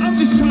both. I'm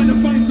just trying to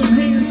find some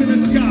hands in the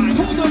sky.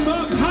 Hold them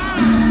up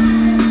high.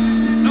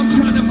 I'm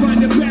trying to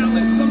find a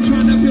balance. I'm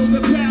trying to build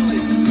a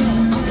balance.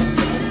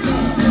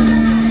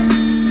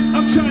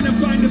 I'm trying to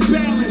find a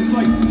balance.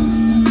 Like,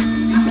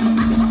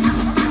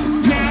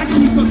 yeah, I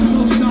keep a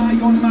close eye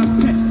on my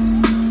pets.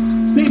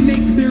 They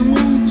make their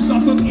moves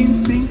off of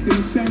instinct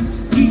and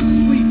sense. Eat,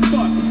 sleep,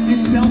 fuck, and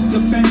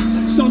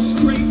self-defense. So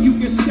straight you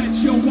can set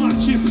your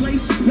watch and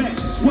place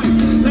bets. Wait,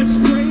 let's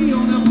pray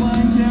on a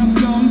blind,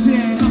 deaf, dumb,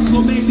 dead.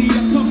 Hustle, maybe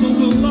a couple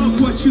will love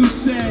what you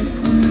said.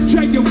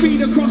 Drag your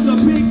feet across a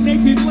big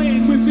naked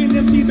land with an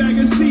empty bag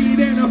of seed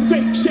and a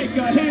fake shake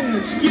of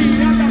hands.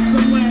 Yeah, I got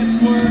some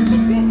last words.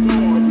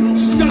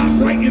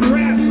 Stop writing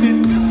raps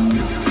and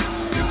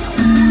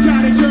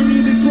gotta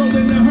journey this road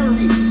in a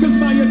hurry. Cause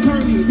my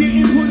attorney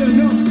didn't put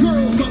enough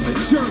girls on the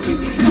journey.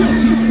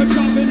 Guilty of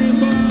chopping and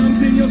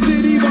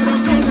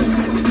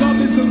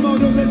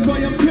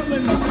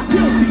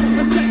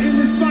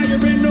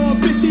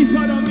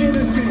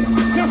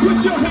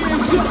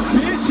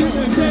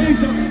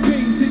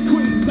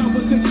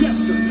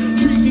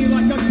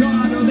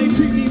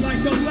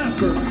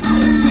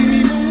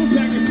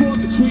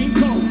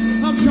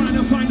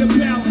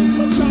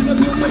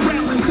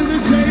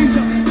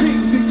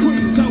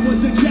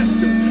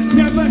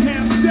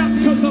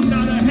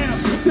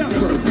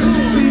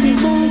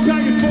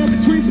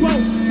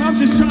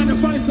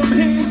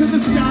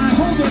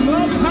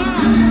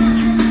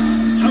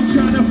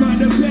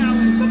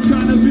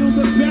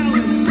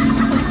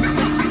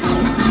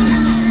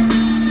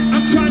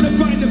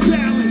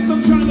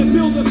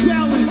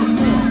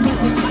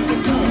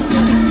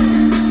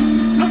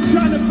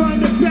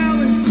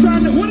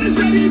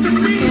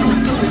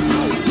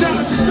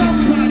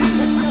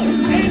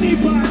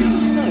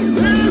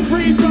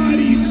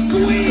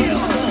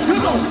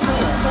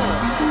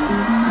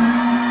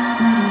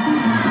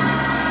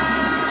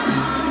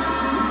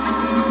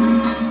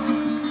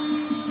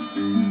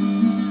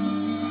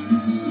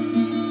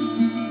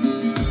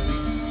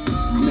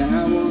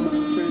Now all my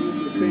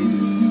friends are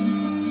famous.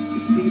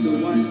 It's either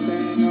one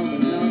thing or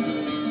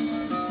another.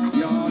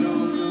 Y'all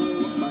don't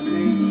know what my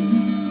name is.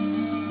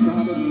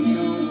 Probably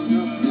know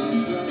enough my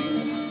brother.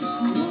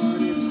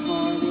 One is a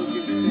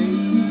hard-working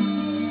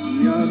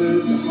savior. The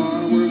other's a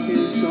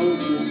hard-working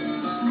soldier.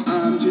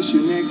 I'm just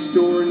your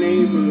next-door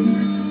neighbor,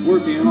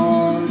 working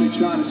hard and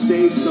trying to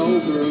stay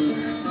sober.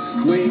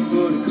 Wait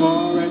for the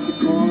car at the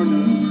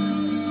corner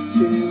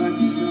till I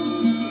can know.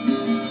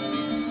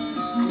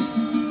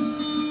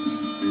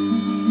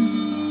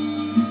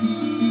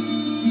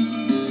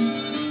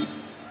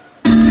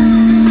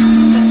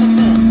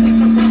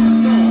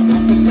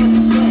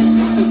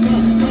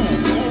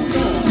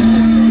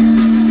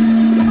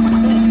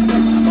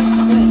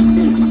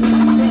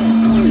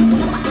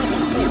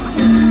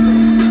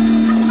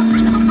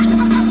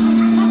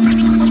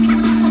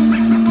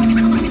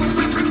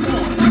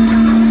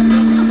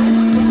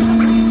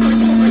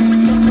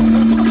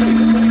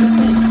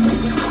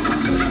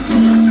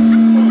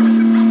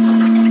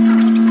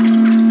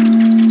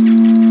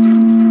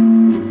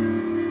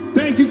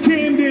 Thank you,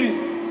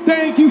 Camden.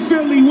 Thank you,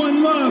 Philly.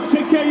 One love.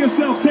 Take care of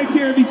yourself. Take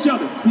care of each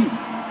other.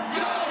 Peace.